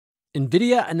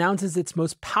Nvidia announces its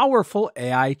most powerful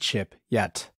AI chip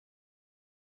yet.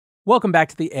 Welcome back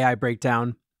to the AI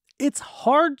Breakdown. It's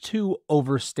hard to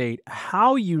overstate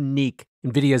how unique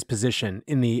Nvidia's position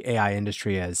in the AI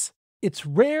industry is. It's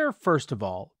rare, first of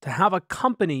all, to have a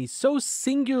company so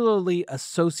singularly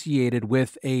associated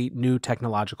with a new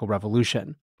technological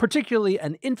revolution, particularly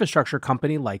an infrastructure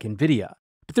company like Nvidia.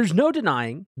 But there's no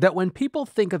denying that when people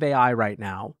think of AI right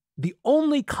now, the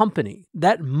only company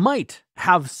that might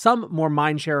have some more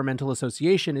mindshare or mental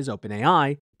association is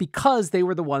OpenAI, because they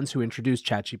were the ones who introduced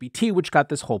ChatGPT, which got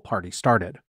this whole party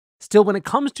started. Still, when it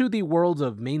comes to the worlds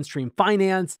of mainstream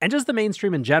finance and just the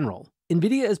mainstream in general,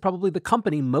 Nvidia is probably the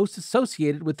company most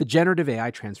associated with the generative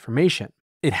AI transformation.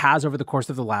 It has, over the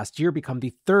course of the last year, become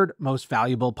the third most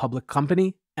valuable public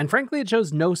company, and frankly, it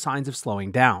shows no signs of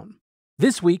slowing down.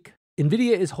 This week,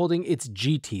 Nvidia is holding its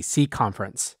GTC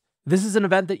conference. This is an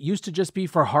event that used to just be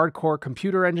for hardcore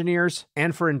computer engineers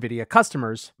and for Nvidia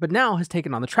customers, but now has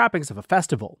taken on the trappings of a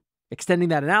festival. Extending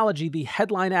that analogy, the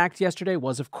headline act yesterday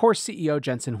was, of course, CEO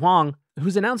Jensen Huang,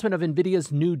 whose announcement of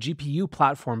Nvidia's new GPU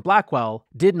platform Blackwell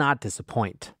did not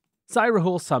disappoint. Sai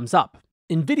Rahul sums up.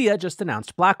 Nvidia just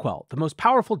announced Blackwell, the most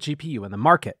powerful GPU in the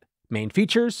market. Main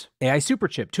features: AI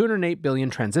superchip, 208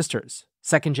 billion transistors,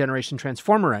 second-generation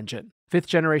transformer engine,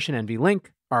 fifth-generation NVLink,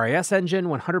 RAS engine,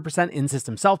 100%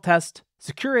 in-system self-test,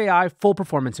 secure AI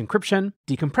full-performance encryption,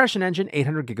 decompression engine,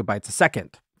 800 gigabytes a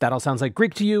second. That all sounds like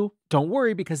Greek to you? Don't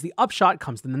worry, because the upshot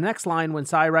comes in the next line when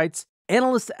Sai writes,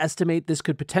 analysts estimate this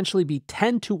could potentially be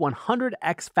 10 to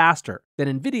 100x faster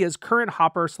than Nvidia's current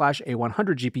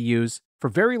Hopper/A100 GPUs for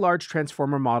very large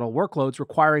transformer model workloads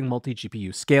requiring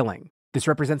multi-GPU scaling. This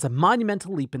represents a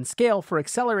monumental leap in scale for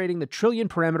accelerating the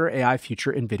trillion-parameter AI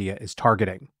future Nvidia is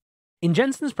targeting. In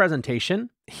Jensen's presentation,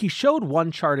 he showed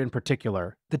one chart in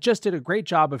particular that just did a great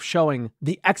job of showing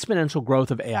the exponential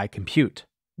growth of AI compute.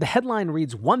 The headline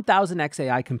reads 1000x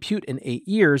AI compute in 8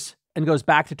 years and goes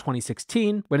back to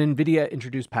 2016 when Nvidia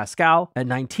introduced Pascal at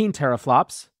 19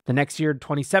 teraflops. The next year,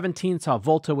 2017, saw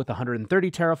Volta with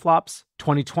 130 teraflops.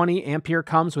 2020, Ampere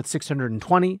comes with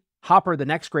 620. Hopper, the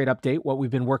next great update, what we've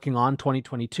been working on,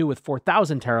 2022 with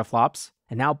 4,000 teraflops.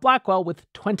 And now Blackwell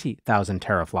with 20,000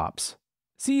 teraflops.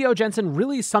 CEO Jensen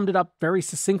really summed it up very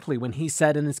succinctly when he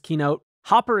said in his keynote,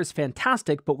 Hopper is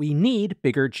fantastic, but we need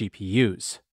bigger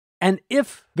GPUs. And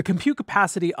if the compute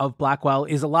capacity of Blackwell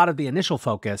is a lot of the initial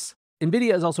focus,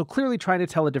 Nvidia is also clearly trying to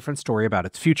tell a different story about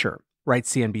its future.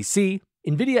 Writes CNBC,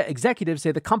 Nvidia executives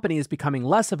say the company is becoming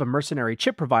less of a mercenary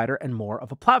chip provider and more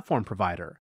of a platform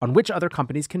provider, on which other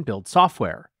companies can build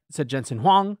software. Said Jensen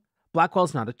Huang,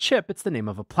 Blackwell's not a chip, it's the name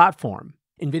of a platform.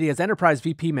 Nvidia's enterprise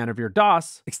VP Manuvir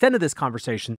Das extended this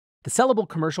conversation. The sellable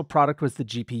commercial product was the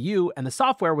GPU, and the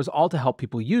software was all to help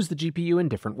people use the GPU in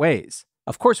different ways.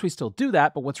 Of course, we still do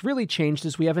that, but what's really changed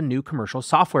is we have a new commercial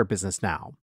software business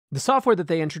now. The software that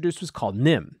they introduced was called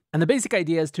NIM, and the basic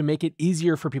idea is to make it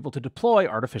easier for people to deploy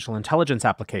artificial intelligence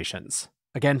applications.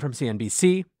 Again from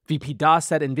CNBC, VP Das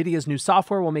said Nvidia's new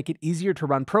software will make it easier to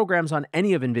run programs on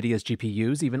any of Nvidia's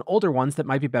GPUs, even older ones that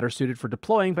might be better suited for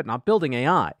deploying but not building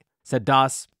AI. Said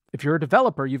Das, if you're a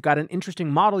developer, you've got an interesting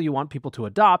model you want people to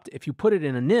adopt. If you put it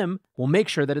in a NIM, we'll make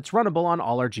sure that it's runnable on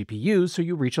all our GPUs so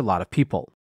you reach a lot of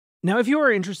people. Now, if you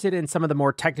are interested in some of the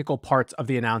more technical parts of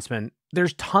the announcement,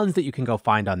 there's tons that you can go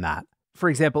find on that. For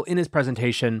example, in his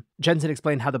presentation, Jensen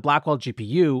explained how the Blackwell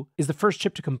GPU is the first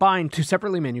chip to combine two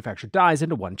separately manufactured dies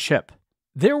into one chip.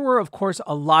 There were, of course,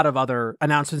 a lot of other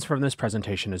announcements from this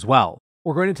presentation as well.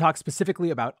 We're going to talk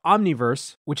specifically about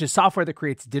Omniverse, which is software that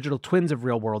creates digital twins of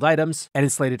real-world items and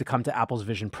is slated to come to Apple's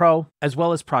Vision Pro, as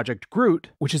well as Project Groot,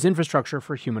 which is infrastructure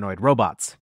for humanoid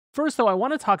robots. First, though, I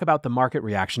want to talk about the market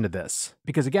reaction to this,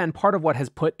 because again, part of what has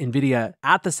put Nvidia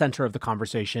at the center of the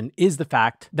conversation is the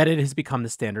fact that it has become the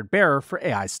standard bearer for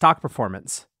AI stock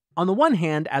performance. On the one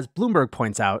hand, as Bloomberg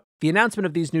points out, the announcement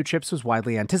of these new chips was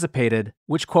widely anticipated,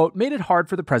 which, quote, made it hard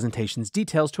for the presentation's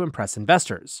details to impress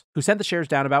investors, who sent the shares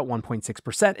down about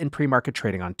 1.6% in pre-market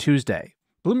trading on Tuesday.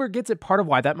 Bloomberg gets at part of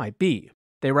why that might be.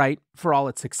 They write, for all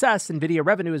its success, Nvidia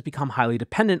revenue has become highly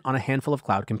dependent on a handful of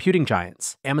cloud computing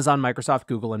giants, Amazon, Microsoft,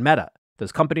 Google, and Meta.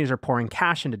 Those companies are pouring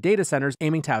cash into data centers,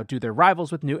 aiming to outdo their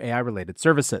rivals with new AI-related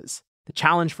services. The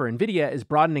challenge for Nvidia is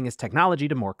broadening its technology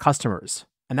to more customers.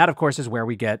 And that, of course, is where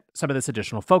we get some of this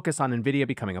additional focus on Nvidia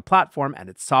becoming a platform and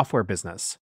its software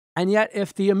business. And yet,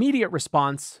 if the immediate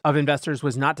response of investors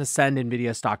was not to send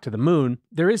Nvidia stock to the moon,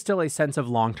 there is still a sense of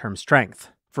long-term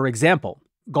strength. For example,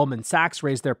 Goldman Sachs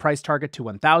raised their price target to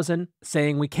 $1,000,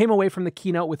 saying, "We came away from the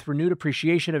keynote with renewed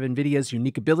appreciation of Nvidia's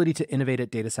unique ability to innovate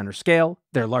at data center scale,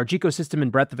 their large ecosystem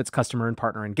and breadth of its customer and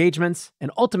partner engagements,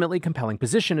 and ultimately compelling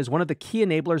position as one of the key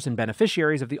enablers and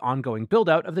beneficiaries of the ongoing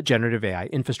build-out of the generative AI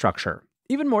infrastructure."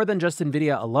 Even more than just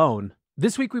Nvidia alone,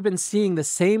 this week we've been seeing the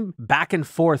same back and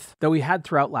forth that we had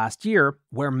throughout last year,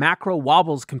 where macro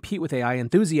wobbles compete with AI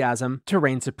enthusiasm to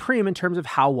reign supreme in terms of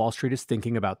how Wall Street is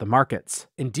thinking about the markets.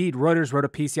 Indeed, Reuters wrote a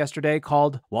piece yesterday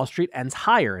called "Wall Street Ends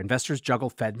Higher, Investors Juggle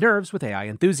Fed Nerves with AI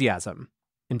Enthusiasm."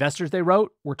 Investors, they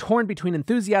wrote, were torn between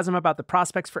enthusiasm about the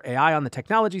prospects for AI on the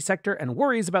technology sector and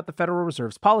worries about the Federal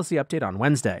Reserve's policy update on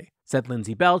Wednesday. Said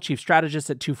Lindsay Bell, chief strategist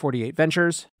at 248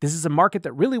 Ventures, "This is a market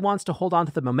that really wants to hold on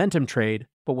to the momentum trade,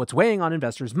 but what's weighing on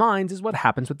investors' minds is what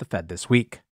happens with the Fed this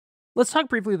week." Let's talk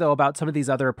briefly, though, about some of these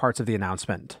other parts of the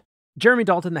announcement. Jeremy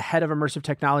Dalton, the head of immersive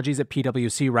technologies at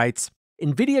PwC, writes,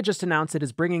 "Nvidia just announced it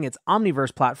is bringing its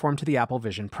Omniverse platform to the Apple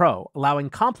Vision Pro, allowing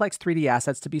complex 3D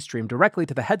assets to be streamed directly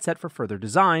to the headset for further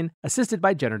design, assisted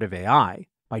by generative AI.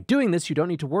 By doing this, you don't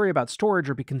need to worry about storage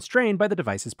or be constrained by the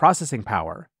device's processing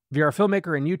power." VR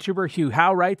filmmaker and YouTuber Hugh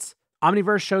Howe writes,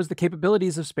 "Omniverse shows the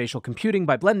capabilities of spatial computing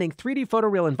by blending 3D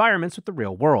photoreal environments with the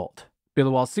real world."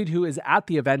 Bilawal Sidhu is at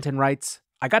the event and writes,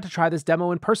 "I got to try this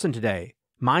demo in person today.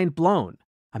 Mind blown.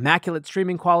 Immaculate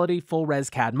streaming quality, full-res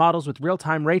CAD models with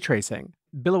real-time ray tracing."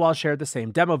 Bilawal shared the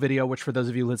same demo video, which for those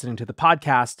of you listening to the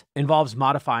podcast, involves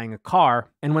modifying a car.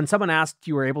 And when someone asked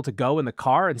you were able to go in the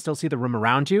car and still see the room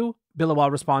around you,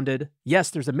 Bilawal responded, "Yes,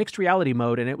 there's a mixed reality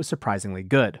mode and it was surprisingly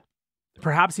good."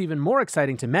 Perhaps even more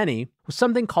exciting to many was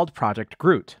something called Project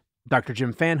Groot. Dr.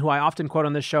 Jim Fan, who I often quote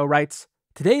on this show, writes,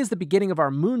 "Today is the beginning of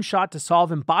our moonshot to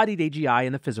solve embodied AGI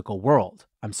in the physical world.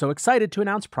 I'm so excited to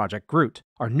announce Project Groot,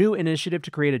 our new initiative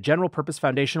to create a general-purpose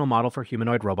foundational model for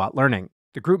humanoid robot learning.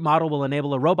 The Groot model will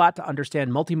enable a robot to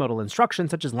understand multimodal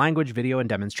instructions such as language, video, and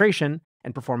demonstration,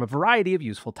 and perform a variety of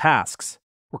useful tasks.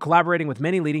 We're collaborating with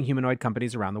many leading humanoid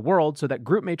companies around the world so that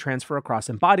Groot may transfer across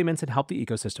embodiments and help the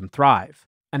ecosystem thrive."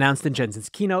 Announced in Jensen's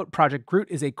keynote, Project Groot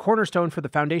is a cornerstone for the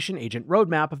Foundation Agent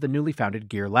roadmap of the newly founded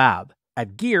Gear Lab.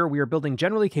 At Gear, we are building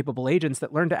generally capable agents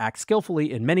that learn to act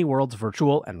skillfully in many worlds,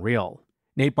 virtual and real.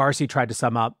 Nate Barcy tried to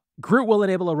sum up, "Groot will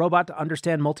enable a robot to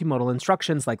understand multimodal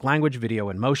instructions like language, video,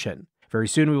 and motion. Very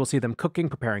soon we will see them cooking,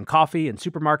 preparing coffee, in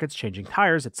supermarkets, changing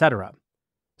tires, etc."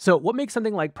 So what makes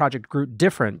something like Project Groot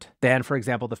different than, for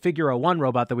example, the Figure 01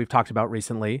 robot that we've talked about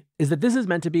recently, is that this is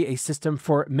meant to be a system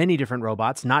for many different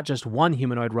robots, not just one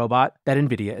humanoid robot that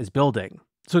Nvidia is building.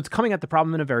 So it's coming at the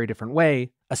problem in a very different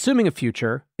way, assuming a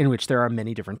future in which there are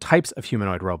many different types of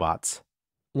humanoid robots.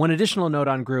 One additional note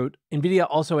on Groot, Nvidia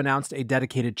also announced a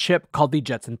dedicated chip called the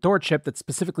JetsThor chip that's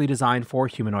specifically designed for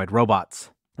humanoid robots.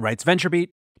 Writes VentureBeat,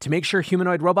 "To make sure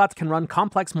humanoid robots can run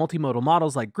complex multimodal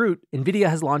models like Groot, Nvidia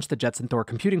has launched the JetsThor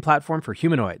computing platform for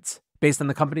humanoids. Based on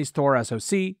the company's Thor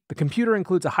SoC, the computer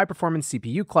includes a high-performance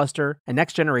CPU cluster and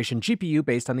next-generation GPU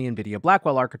based on the Nvidia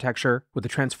Blackwell architecture, with the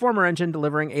Transformer engine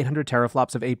delivering 800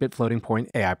 teraflops of 8-bit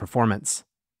floating-point AI performance."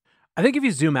 I think if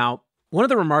you zoom out, one of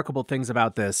the remarkable things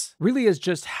about this really is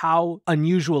just how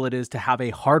unusual it is to have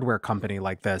a hardware company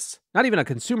like this, not even a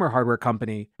consumer hardware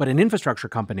company, but an infrastructure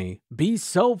company, be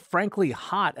so frankly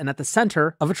hot and at the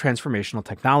center of a transformational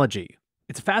technology.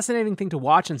 It's a fascinating thing to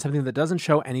watch and something that doesn't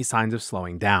show any signs of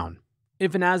slowing down.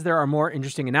 If and as there are more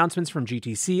interesting announcements from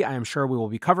GTC, I am sure we will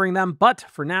be covering them, but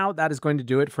for now, that is going to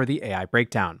do it for the AI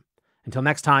Breakdown. Until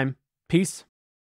next time, peace.